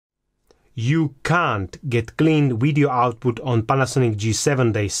You can't get clean video output on Panasonic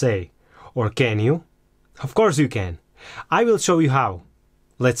G7, they say. Or can you? Of course you can. I will show you how.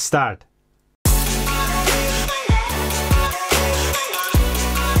 Let's start.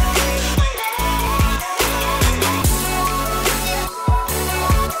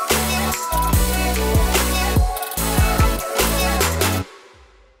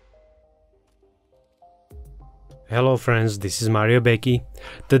 Hello friends, this is mariobeky.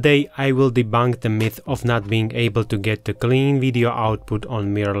 Today I will debunk the myth of not being able to get the clean video output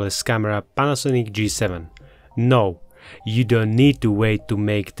on mirrorless camera Panasonic G7. No, you don't need to wait to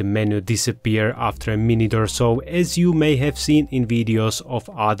make the menu disappear after a minute or so, as you may have seen in videos of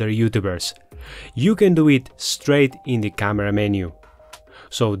other YouTubers. You can do it straight in the camera menu.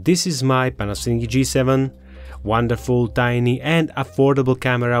 So this is my Panasonic G7. Wonderful, tiny and affordable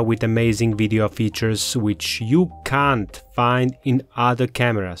camera with amazing video features which you can't find in other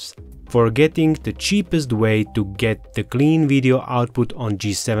cameras. For getting the cheapest way to get the clean video output on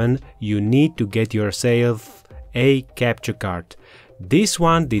G7, you need to get yourself a capture card. This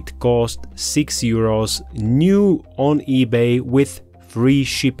one did cost €6 new on eBay with free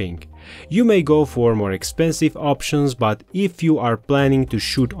shipping. You may go for more expensive options, but if you are planning to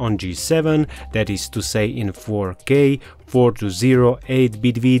shoot on G7, that is to say in 4K 4:0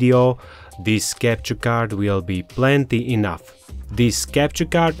 8-bit video, this capture card will be plenty enough. This capture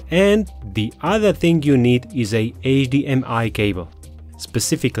card, and the other thing you need is a HDMI cable.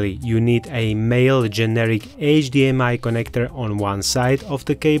 Specifically, you need a male generic HDMI connector on one side of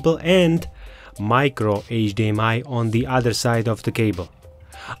the cable and micro HDMI on the other side of the cable.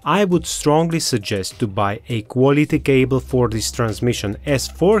 I would strongly suggest to buy a quality cable for this transmission, as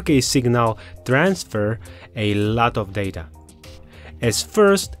 4K signal transfer a lot of data. As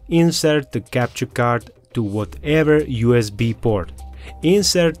first, insert the capture card to whatever USB port.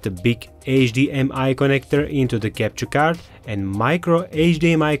 Insert the big HDMI connector into the capture card and micro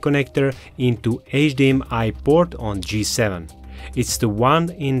HDMI connector into HDMI port on G7. It's the one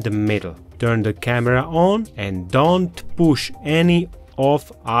in the middle. Turn the camera on and don't push any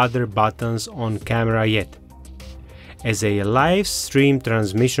of other buttons on camera yet. As a live stream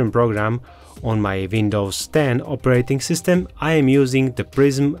transmission program on my Windows 10 operating system, I am using the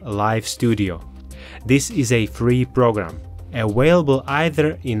PRISM Live Studio. This is a free program, available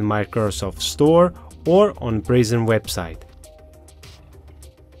either in Microsoft Store or on PRISM website.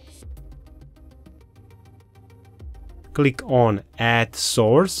 Click on Add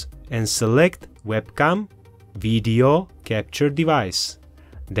Source and select Webcam Video Capture Device.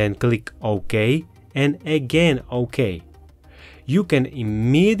 Then click OK and again OK. You can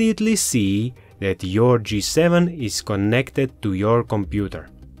immediately see that your G7 is connected to your computer.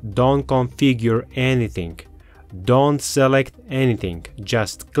 Don't configure anything. Don't select anything.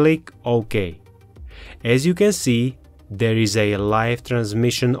 Just click OK. As you can see, there is a live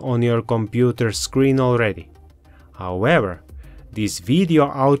transmission on your computer screen already. However, this video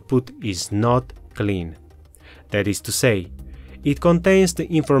output is not clean. That is to say, it contains the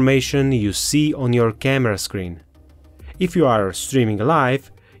information you see on your camera screen. If you are streaming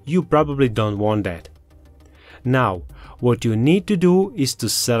live, you probably don't want that. Now, what you need to do is to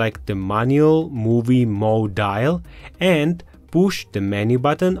select the manual movie mode dial and push the menu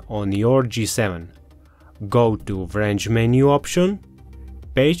button on your G7. Go to Range menu option,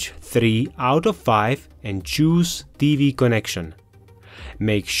 page 3 out of 5 and choose TV connection.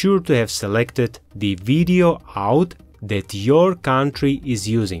 Make sure to have selected the video out that your country is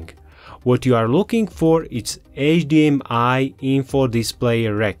using. What you are looking for is HDMI info display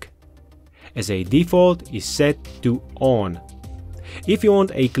rec. As a default is set to on. If you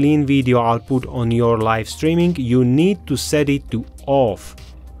want a clean video output on your live streaming, you need to set it to off.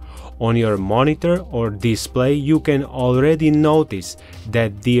 On your monitor or display, you can already notice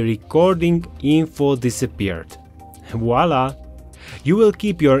that the recording info disappeared. Voila! You will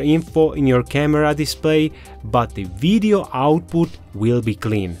keep your info in your camera display, but the video output will be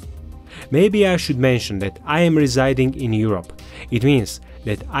clean. Maybe I should mention that I am residing in Europe. It means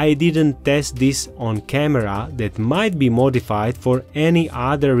that I didn't test this on camera that might be modified for any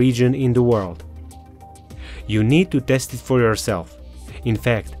other region in the world. You need to test it for yourself. In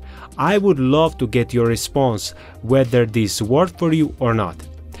fact, I would love to get your response whether this worked for you or not.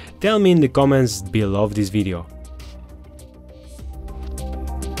 Tell me in the comments below this video.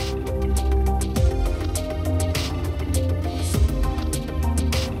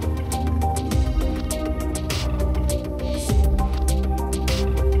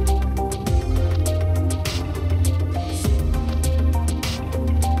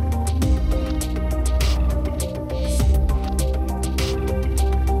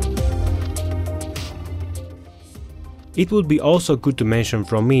 It would be also good to mention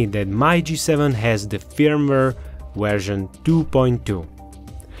from me that my G7 has the firmware version 2.2.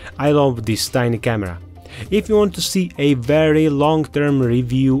 I love this tiny camera. If you want to see a very long-term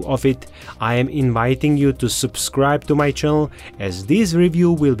review of it, I am inviting you to subscribe to my channel, as this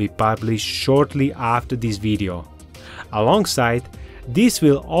review will be published shortly after this video. Alongside, this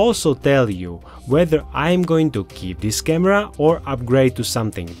will also tell you whether I am going to keep this camera or upgrade to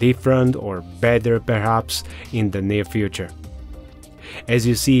something different or better perhaps in the near future. As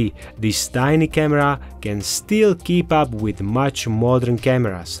you see, this tiny camera can still keep up with much modern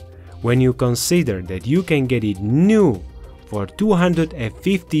cameras. When you consider that you can get it new for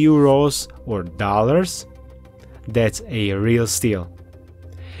 250 euros or dollars, that's a real steal.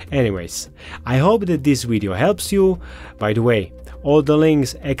 Anyways, I hope that this video helps you. By the way, all the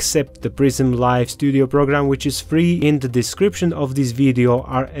links except the PRISM Live Studio program, which is free, in the description of this video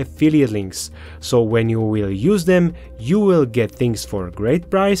are affiliate links. So when you will use them, you will get things for a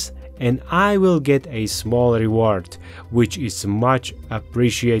great price, and I will get a small reward, which is much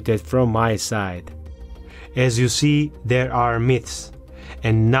appreciated from my side. As you see, there are myths,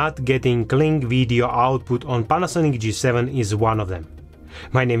 and not getting clean video output on Panasonic G7 is one of them.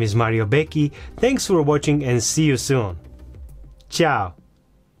 My name is mariobeky, thanks for watching and see you soon. Ciao!